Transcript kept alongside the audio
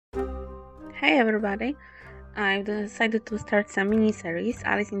Hey everybody! I've decided to start some mini-series,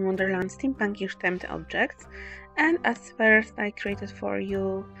 Alice in Wonderland Steampunk-ish themed objects, and as first I created for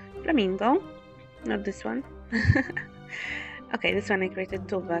you Flamingo, not this one. Okay, this one I created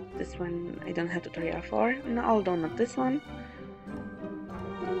too, but this one I don't have tutorial for, no, although not this one.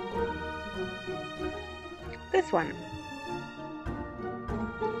 This one.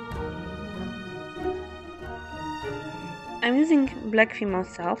 I'm using black Fimo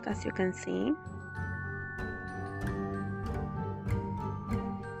soft, as you can see.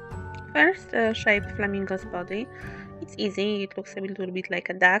 First, shape Flamingo's body. It's easy, it looks a little bit like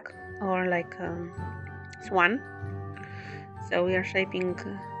a duck or like a swan. So we are shaping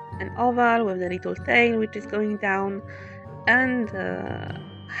an oval with a little tail which is going down, and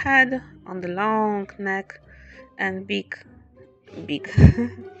head on the long neck and big.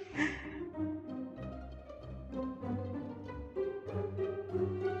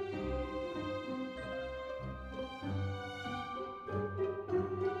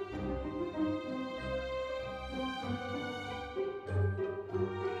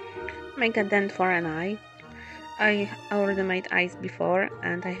 Make a dent for an eye. I already made eyes before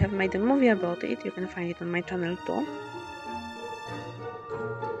and I have made a movie about it, you can find it on my channel too.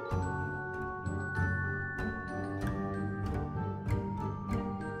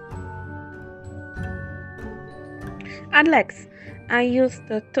 Add legs. I used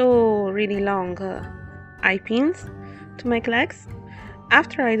two really long eye pins to make legs.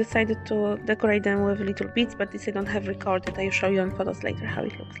 After I decided to decorate them with little beads, but this I don't have recorded, I'll show you on photos later how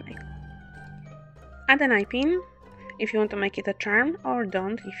it looks like. Add an eye pin if you want to make it a charm, or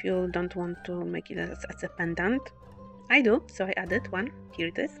don't if you don't want to make it as a pendant. I do, so I added one. Here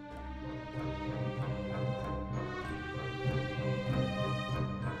it is.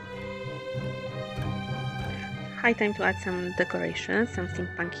 High time to add some decorations, some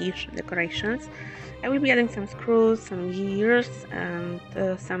steampunk-ish decorations. I will be adding some screws, some gears, and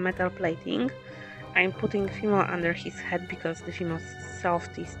some metal plating. I'm putting Fimo under his head because the Fimo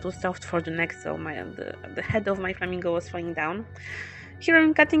soft is too soft for the neck, so the head of my Flamingo was falling down. Here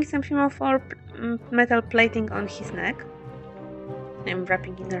I'm cutting some Fimo for metal plating on his neck. I'm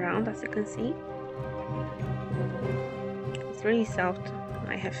wrapping it around, as you can see. It's really soft.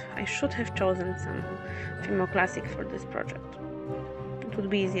 I should have chosen some Fimo Classic for this project. It would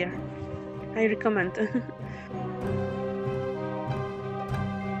be easier. I recommend.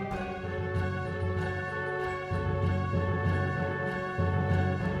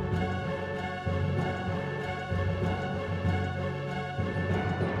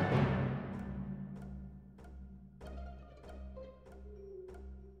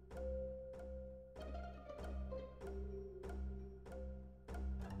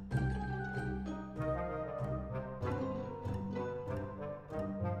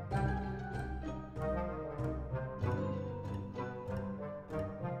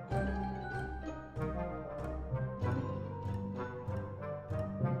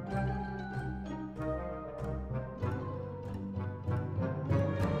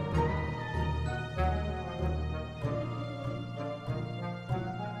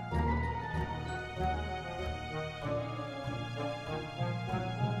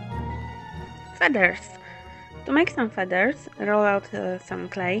 Feathers. To make some feathers, roll out some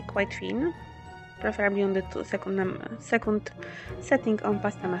clay, quite thin, preferably on the second setting on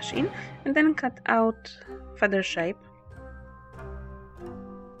pasta machine, and then cut out feather shape,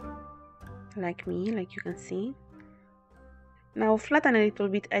 like you can see. Now flatten a little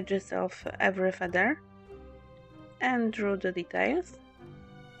bit edges of every feather and draw the details.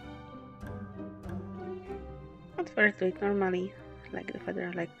 At first do it normally, like the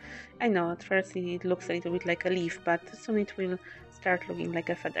feather, I know at first it looks a little bit like a leaf, but soon it will start looking like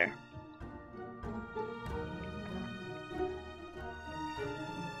a feather.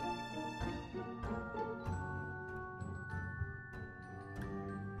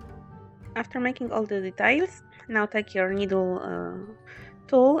 After making all the details, now take your needle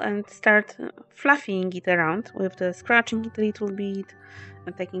tool and start fluffing it around with the scratching it a little bit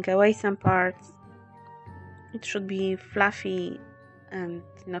and taking away some parts. It should be fluffy and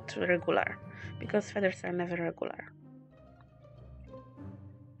not regular, because feathers are never regular.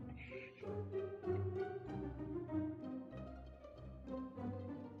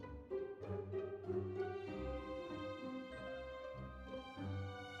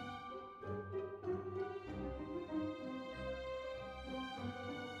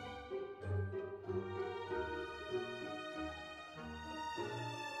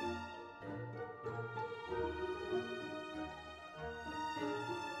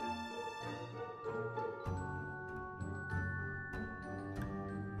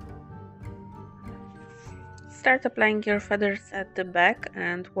 start applying your feathers at the back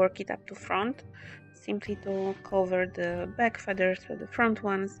and work it up to front, simply to cover the back feathers with the front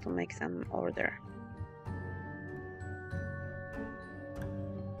ones to make some order.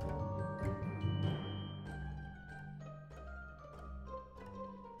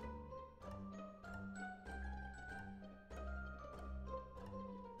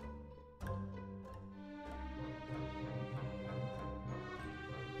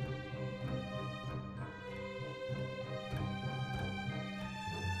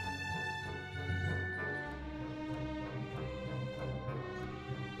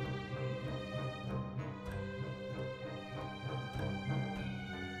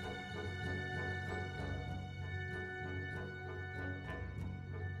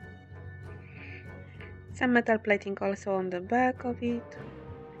 Some metal plating also on the back of it.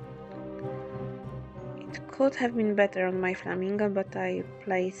 It could have been better on my Flamingo, but I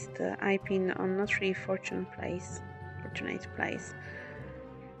placed the eye pin on not really fortunate place,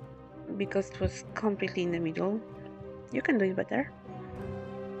 because it was completely in the middle. You can do it better.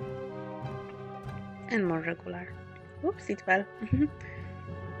 And more regular. Oops, it fell.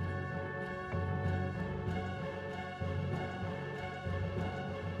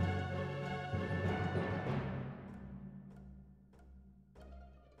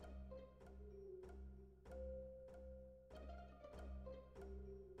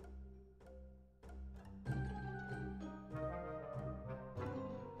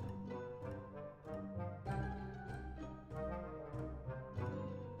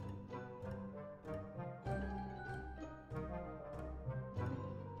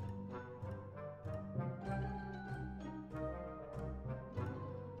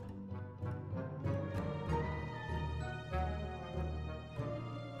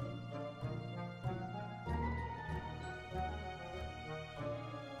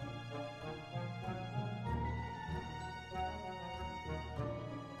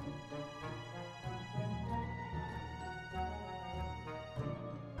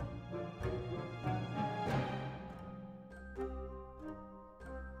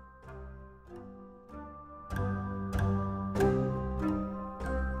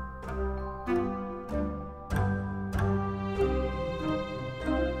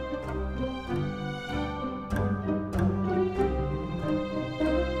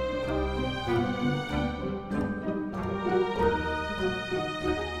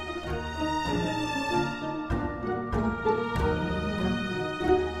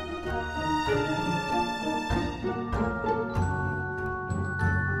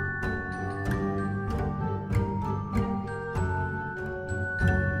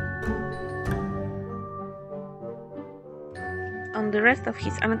 On the rest of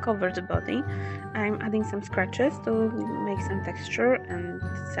his uncovered body, I'm adding some scratches to make some texture and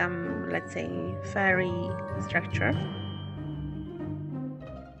some, let's say, fairy structure.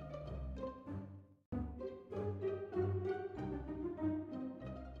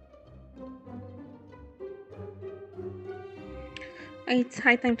 It's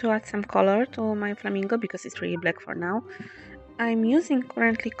high time to add some color to my Flamingo because it's really black for now. I'm using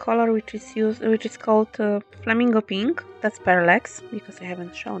currently color which is called Flamingo Pink. That's Parallax, because I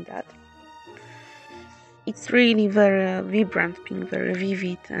haven't shown that. It's really very vibrant pink, very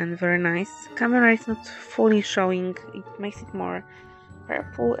vivid and very nice. Camera is not fully showing, it makes it more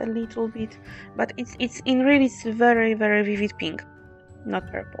purple a little bit, but it's very vivid pink,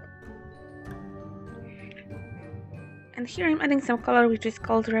 not purple. And here I'm adding some color which is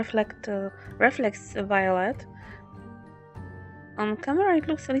called Reflex Violet. On camera it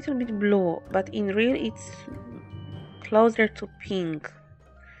looks a little bit blue, but in real it's closer to pink.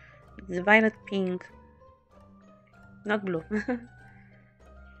 It's violet pink, not blue.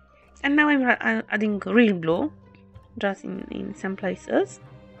 And now I'm adding real blue, just in some places.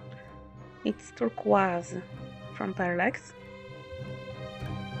 It's turquoise from Parallax.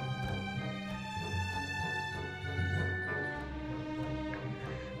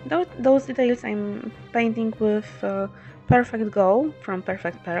 Those details I'm painting with Perfect Go from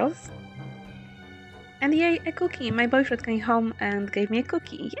Perfect Pearls. And yay, a cookie! My boyfriend came home and gave me a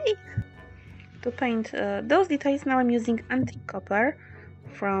cookie, yay! To paint those details, now I'm using Antique Copper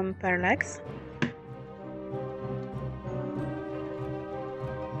from Parallax.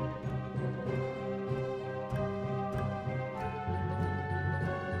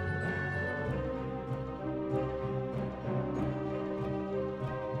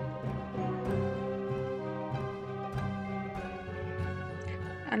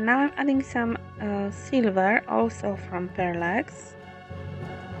 And now I'm adding some silver, also from Parallax.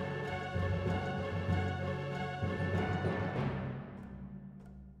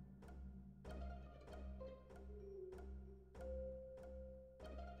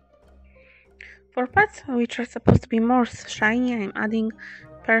 For parts which are supposed to be more shiny, I'm adding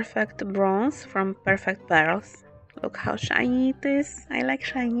perfect bronze from perfect pearls. Look how shiny it is. I like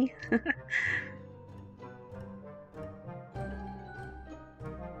shiny.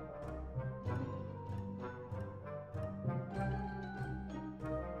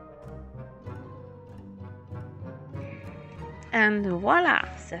 And voila,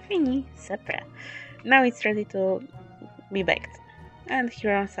 c'est fini, c'est prêt. Now it's ready to be baked. And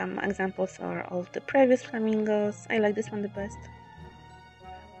here are some examples of the previous flamingos. I like this one the best.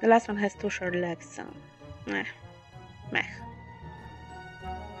 The last one has 2 short legs, so meh.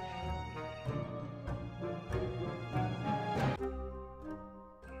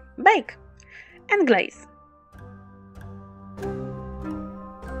 Bake and glaze.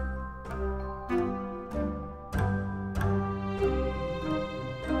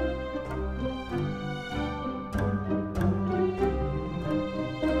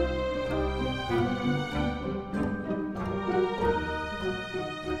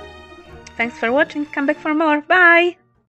 Thanks for watching, come back for more, bye!